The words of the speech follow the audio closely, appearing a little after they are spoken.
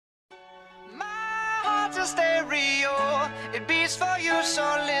a stereo. It beats for you, so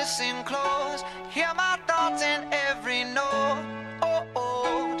listen close. Hear my thoughts in every note.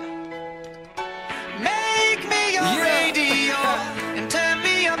 Make me your radio and turn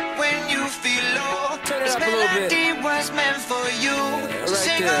me up when you feel low. This melody was meant for you, so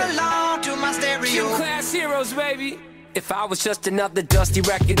sing along to my stereo. Class heroes, baby. If I was just another dusty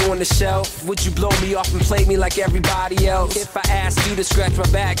record on the shelf, would you blow me off and play me like everybody else? If I asked you to scratch my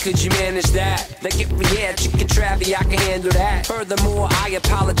back, could you manage that? Like if we had chicken trappy, I can handle that. Furthermore, I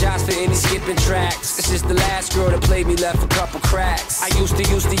apologize for any skipping tracks. This is the last girl that played me, left a couple cracks. I used to,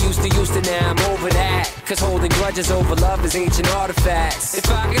 now I'm over that. Cause holding grudges over love is ancient artifacts. If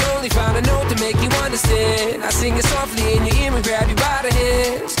I could only find a note to make you understand, I sing it softly in your ear and grab you by the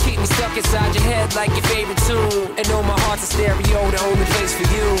hand. Just keep me stuck inside your head like your favorite tune. And know my heart's a stereo, the only place for you.